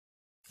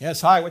Yes,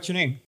 hi, what's your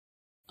name?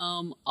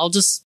 I'll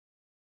just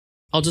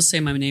say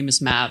my name is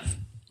Mav.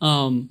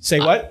 Say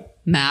what?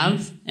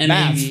 Mav.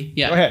 Mav.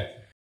 Yeah. Go ahead.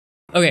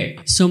 Okay,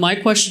 so my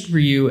question for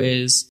you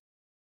is,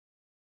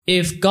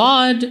 if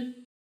God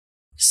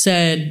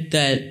said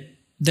that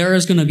there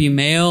is going to be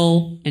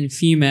male and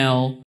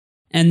female,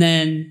 and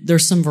then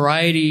there's some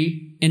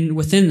variety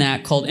within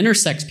that called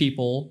intersex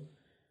people,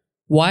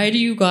 why do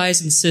you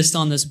guys insist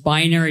on this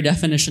binary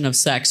definition of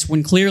sex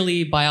when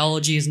clearly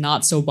biology is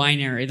not so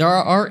binary? There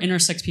are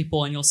intersex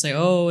people, and you'll say,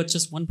 oh, it's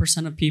just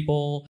 1% of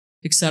people,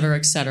 et cetera,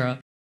 et cetera.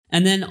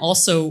 And then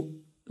also,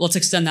 let's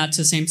extend that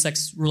to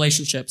same-sex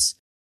relationships.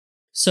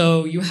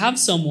 So you have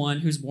someone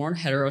who's born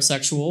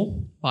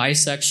heterosexual,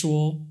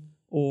 bisexual,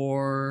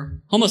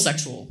 or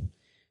homosexual.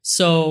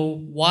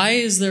 So why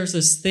is there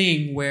this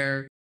thing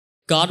where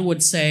God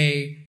would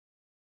say,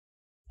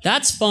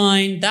 that's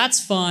fine,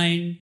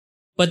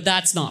 but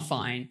that's not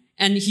fine?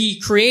 And he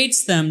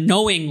creates them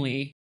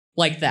knowingly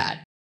like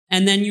that.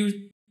 And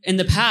then in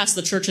the past,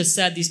 the church has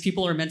said these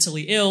people are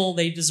mentally ill,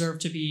 they deserve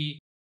to be,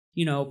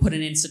 put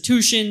in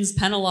institutions,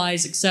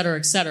 penalized, et cetera,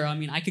 et cetera. I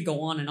mean, I could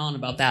go on and on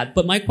about that.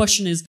 But my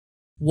question is,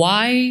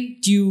 why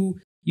do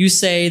you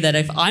say that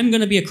if I'm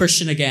going to be a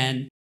Christian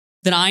again,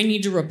 then I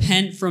need to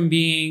repent from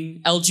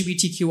being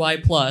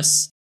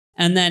LGBTQI+,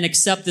 and then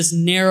accept this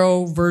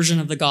narrow version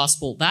of the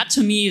gospel? That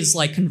to me is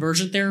like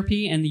conversion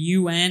therapy, and the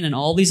UN and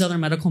all these other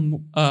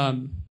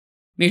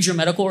major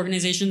medical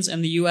organizations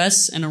in the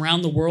US and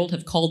around the world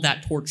have called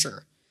that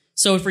torture.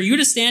 So for you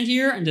to stand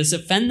here and to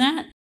defend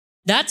that,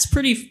 that's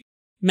pretty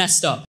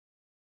messed up.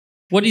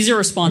 What is your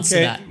response to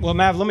that? Well,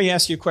 Mav, let me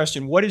ask you a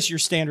question. What is your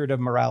standard of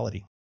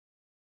morality?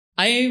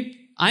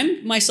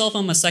 I'm myself,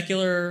 I'm a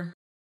secular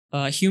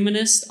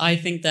humanist. I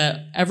think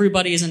that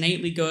everybody is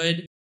innately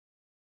good.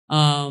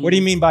 What do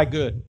you mean by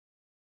good?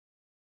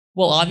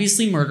 Well,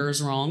 obviously murder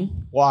is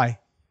wrong. Why?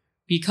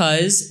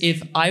 Because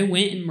if I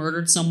went and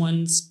murdered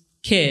someone's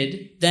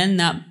kid, then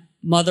that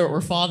mother or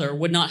father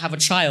would not have a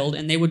child,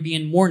 and they would be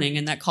in mourning,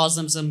 and that caused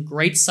them some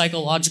great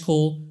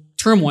psychological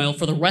turmoil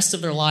for the rest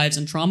of their lives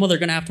and trauma they're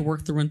going to have to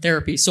work through in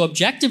therapy. So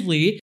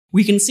objectively,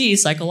 we can see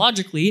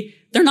psychologically,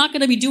 they're not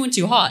going to be doing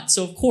too hot.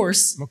 So of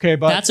course, but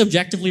that's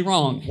objectively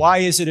wrong. Why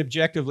is it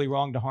objectively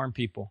wrong to harm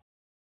people?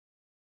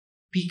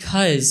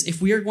 Because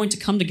if we are going to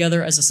come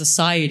together as a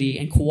society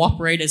and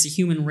cooperate as a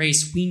human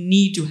race, we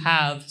need to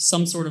have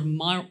some sort of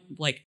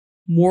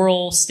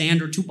moral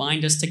standard to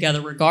bind us together,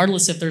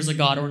 regardless if there's a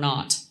God or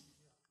not.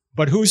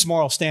 But whose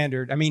moral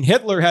standard? I mean,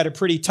 Hitler had a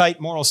pretty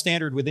tight moral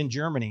standard within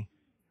Germany.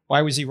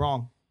 Why was he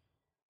wrong?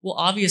 Well,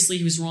 obviously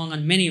he was wrong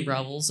on many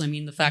levels. I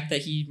mean, the fact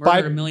that he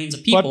murdered millions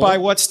of people. But by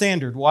what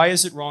standard? Why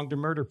is it wrong to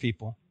murder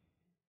people?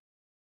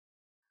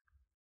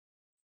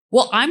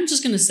 Well, I'm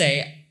just going to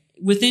say,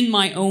 within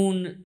my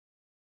own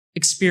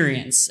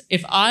experience,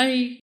 if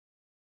I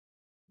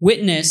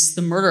witness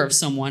the murder of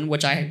someone,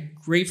 which I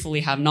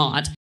gratefully have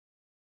not,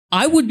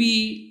 I would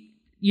be,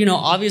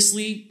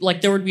 obviously,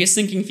 there would be a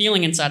sinking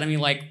feeling inside of me,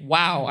 like,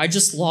 wow, I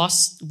just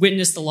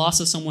witnessed the loss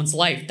of someone's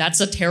life. That's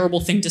a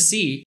terrible thing to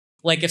see.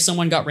 Like if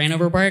someone got ran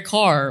over by a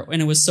car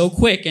and it was so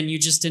quick and you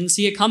just didn't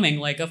see it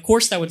coming, of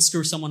course that would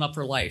screw someone up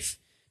for life.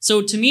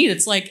 So to me,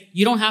 it's like,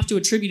 you don't have to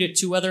attribute it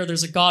to whether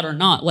there's a God or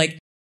not.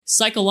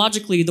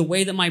 Psychologically, the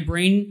way that my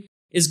brain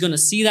is going to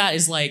see that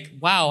is like,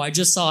 wow, I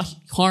just saw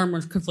harm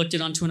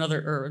inflicted onto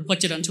another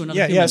human.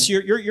 Yes,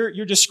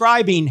 you're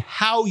describing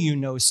how you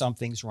know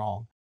something's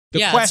wrong.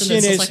 The question so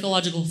it's is a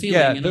psychological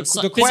feeling and a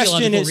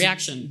physiological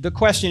reaction. The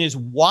question is,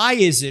 why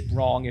is it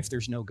wrong if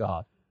there's no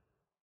God?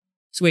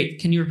 So wait,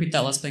 can you repeat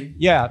that last thing?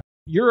 Yeah,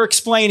 you're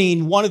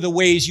explaining one of the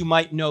ways you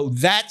might know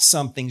that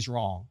something's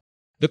wrong.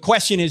 The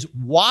question is,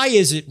 why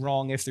is it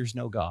wrong if there's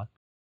no God?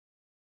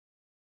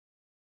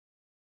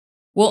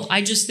 Well,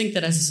 I just think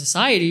that as a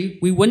society,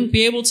 we wouldn't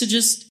be able to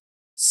just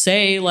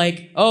say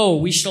oh,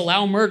 we should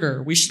allow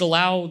murder. We should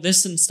allow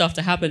this and stuff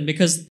to happen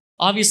because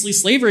obviously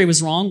slavery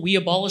was wrong. We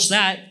abolished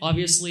that,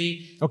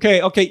 obviously. Okay.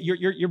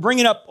 You're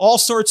bringing up all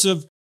sorts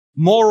of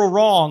moral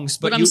wrongs.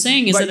 But what I'm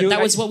saying is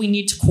that was what we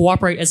need to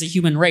cooperate as a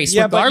human race,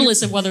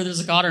 regardless of whether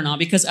there's a God or not,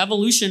 because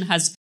evolution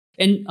has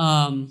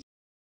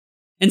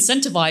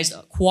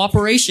incentivized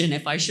cooperation.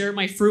 If I share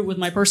my fruit with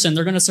my person,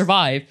 they're going to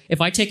survive.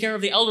 If I take care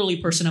of the elderly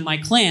person in my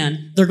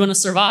clan, they're going to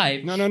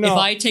survive. No. If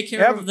I take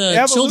care of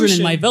the children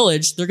in my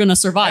village, they're going to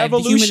survive.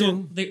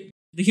 The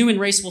human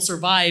race will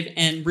survive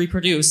and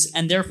reproduce,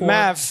 and therefore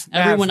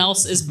everyone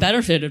else is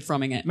benefited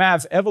from it.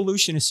 Mav,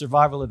 evolution is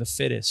survival of the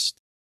fittest.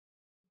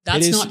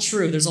 That's not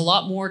true. There's a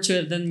lot more to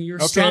it than you're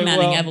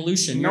strawmanning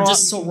evolution. You're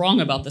just so wrong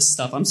about this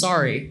stuff. I'm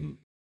sorry.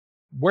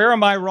 Where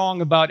am I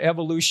wrong about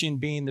evolution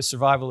being the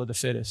survival of the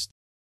fittest?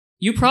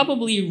 You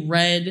probably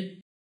read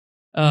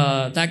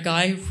that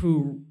guy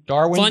who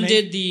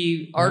funded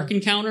the Ark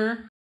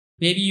Encounter.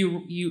 Maybe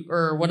you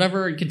or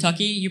whatever in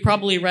Kentucky. You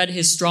probably read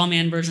his straw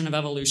man version of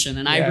evolution.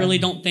 And I really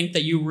don't think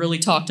that you really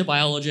talk to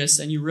biologists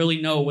and you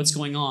really know what's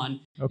going on.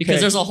 Because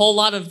there's a whole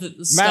lot of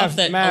stuff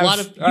that a lot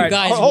of you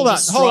guys will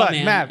just straw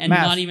man and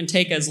not even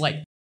take as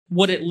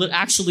what it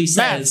actually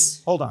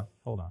says. Hold on.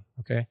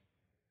 Okay.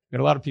 Got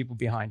a lot of people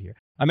behind here.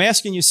 I'm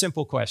asking you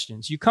simple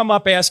questions. You come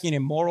up asking a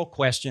moral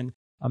question.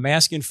 I'm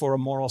asking for a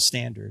moral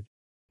standard.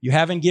 You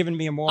haven't given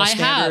me a moral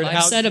standard.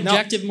 I've said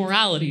objective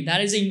morality.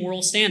 That is a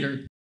moral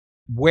standard.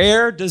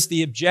 Where does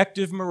the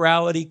objective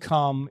morality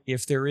come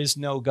if there is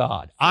no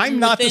God? I'm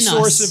not the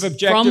source of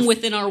objective. From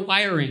within our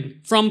wiring,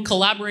 from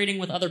collaborating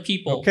with other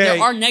people. Okay.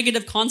 There are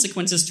negative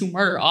consequences to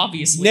murder,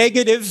 obviously.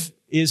 Negative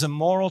is a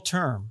moral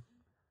term.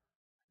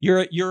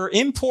 You're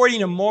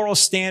importing a moral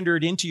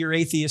standard into your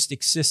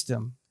atheistic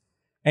system,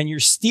 and you're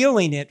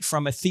stealing it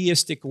from a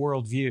theistic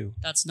worldview.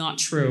 That's not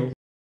true.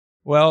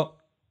 Well,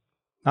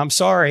 I'm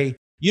sorry.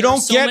 You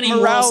don't get morality. There are so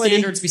many moral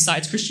standards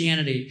besides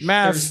Christianity.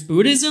 There's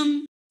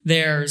Buddhism.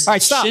 There's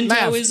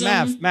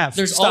Shintoism.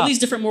 There's all these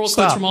different moral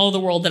codes from all over the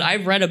world that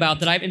I've read about,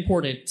 that I've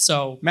imported.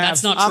 So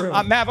that's not true.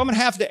 Mav, I'm going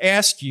to have to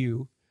ask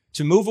you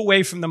to move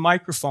away from the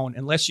microphone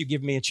unless you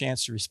give me a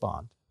chance to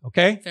respond.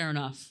 Okay? Fair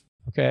enough.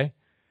 Okay?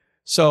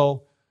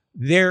 So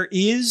there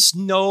is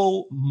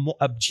no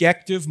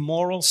objective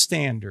moral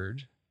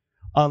standard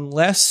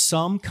unless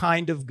some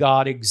kind of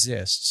God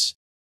exists.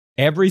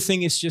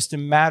 Everything is just a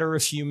matter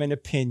of human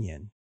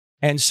opinion.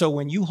 And so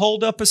when you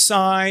hold up a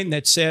sign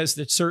that says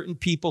that certain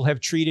people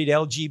have treated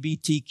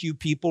LGBTQ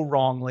people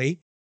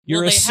wrongly,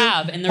 they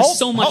have, and there's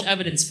so much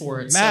evidence for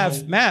it.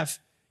 Mav,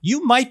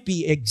 you might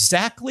be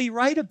exactly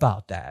right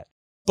about that.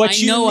 But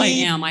I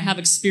am. I have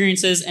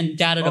experiences and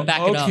data to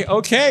back it up.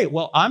 Okay,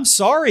 well, I'm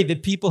sorry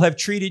that people have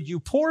treated you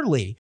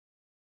poorly.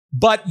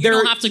 But you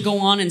don't have to go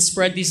on and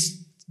spread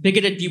these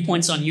bigoted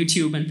viewpoints on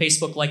YouTube and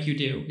Facebook like you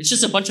do. It's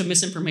just a bunch of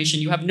misinformation.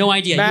 You have no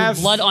idea. You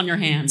have blood on your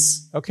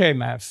hands. Okay,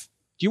 Mav.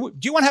 Do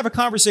you want to have a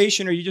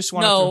conversation, or you just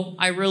want to... No,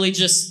 I really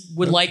just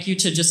would like you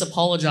to just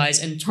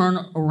apologize and turn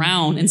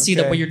around and see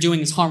that what you're doing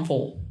is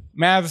harmful.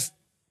 Mav,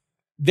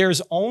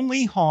 there's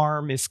only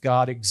harm if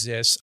God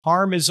exists.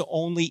 Harm is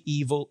only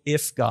evil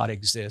if God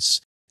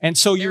exists. And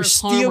so you're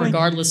stealing... harm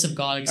regardless if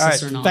God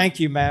exists or not. Thank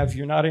you, Mav.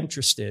 You're not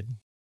interested.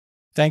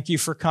 Thank you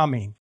for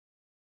coming.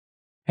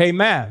 Hey,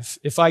 Mav,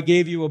 if I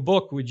gave you a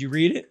book, would you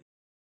read it?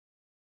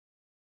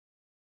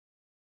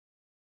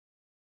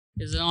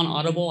 Is it on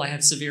Audible? I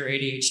have severe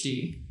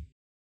ADHD.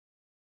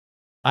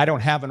 I don't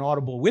have an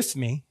Audible with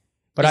me,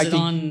 but Is it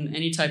on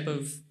any type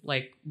of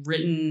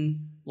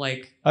written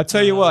I'll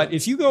tell you what.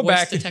 If you go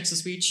back to text to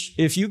speech,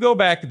 if you go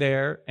back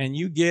there and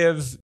you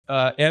give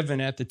Evan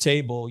at the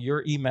table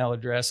your email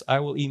address, I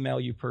will email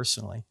you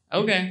personally.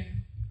 Okay.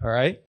 All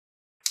right.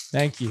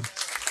 Thank you.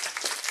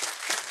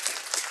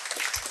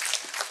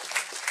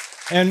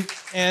 And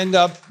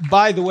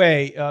by the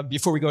way,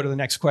 before we go to the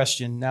next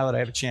question, now that I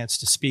have a chance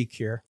to speak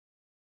here,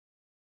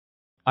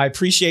 I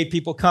appreciate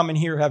people coming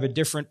here who have a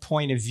different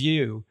point of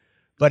view,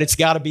 but it's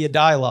got to be a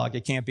dialogue.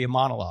 It can't be a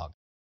monologue.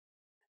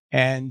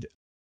 And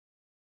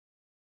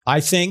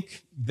I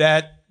think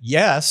that,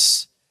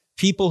 yes,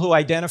 people who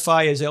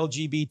identify as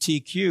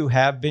LGBTQ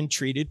have been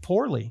treated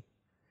poorly.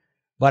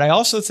 But I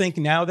also think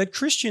now that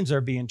Christians are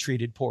being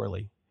treated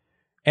poorly.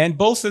 And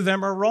both of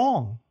them are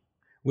wrong.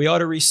 We ought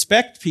to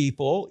respect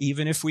people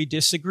even if we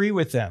disagree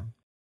with them.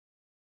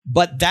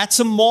 But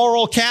that's a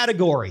moral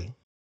category.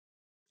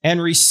 And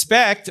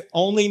respect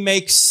only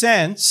makes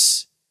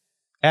sense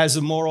as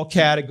a moral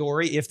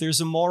category if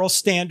there's a moral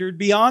standard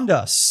beyond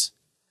us.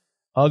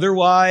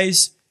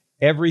 Otherwise,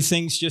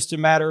 everything's just a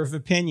matter of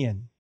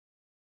opinion.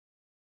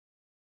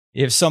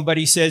 If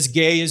somebody says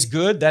gay is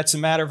good, that's a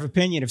matter of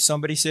opinion. If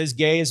somebody says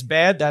gay is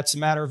bad, that's a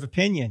matter of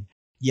opinion.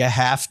 You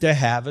have to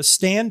have a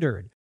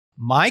standard.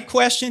 My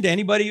question to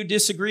anybody who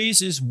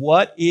disagrees is,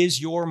 what is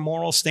your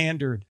moral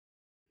standard?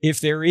 If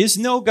there is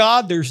no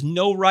God, there's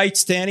no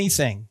rights to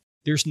anything.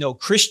 There's no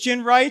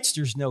Christian rights.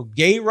 There's no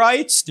gay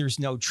rights. There's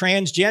no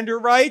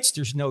transgender rights.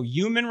 There's no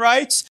human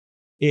rights.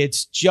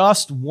 It's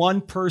just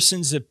one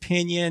person's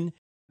opinion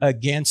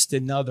against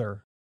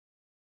another.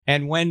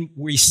 And when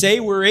we say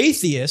we're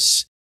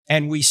atheists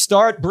and we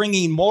start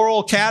bringing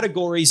moral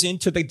categories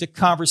into the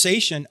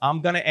conversation,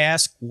 I'm going to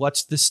ask,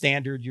 what's the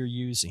standard you're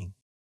using?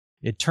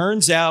 It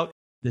turns out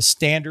the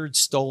standard's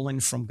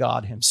stolen from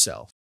God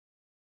himself.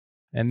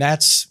 And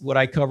that's what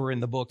I cover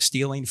in the book,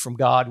 Stealing from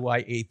God,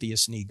 Why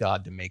Atheists Need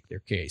God to Make Their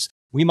Case.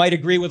 We might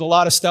agree with a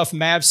lot of stuff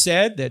Mav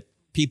said, that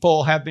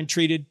people have been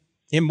treated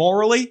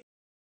immorally.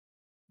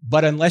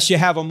 But unless you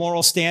have a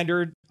moral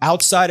standard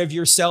outside of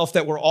yourself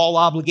that we're all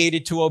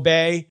obligated to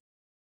obey,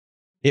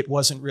 it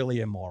wasn't really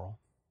immoral.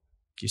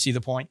 Do you see the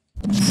point?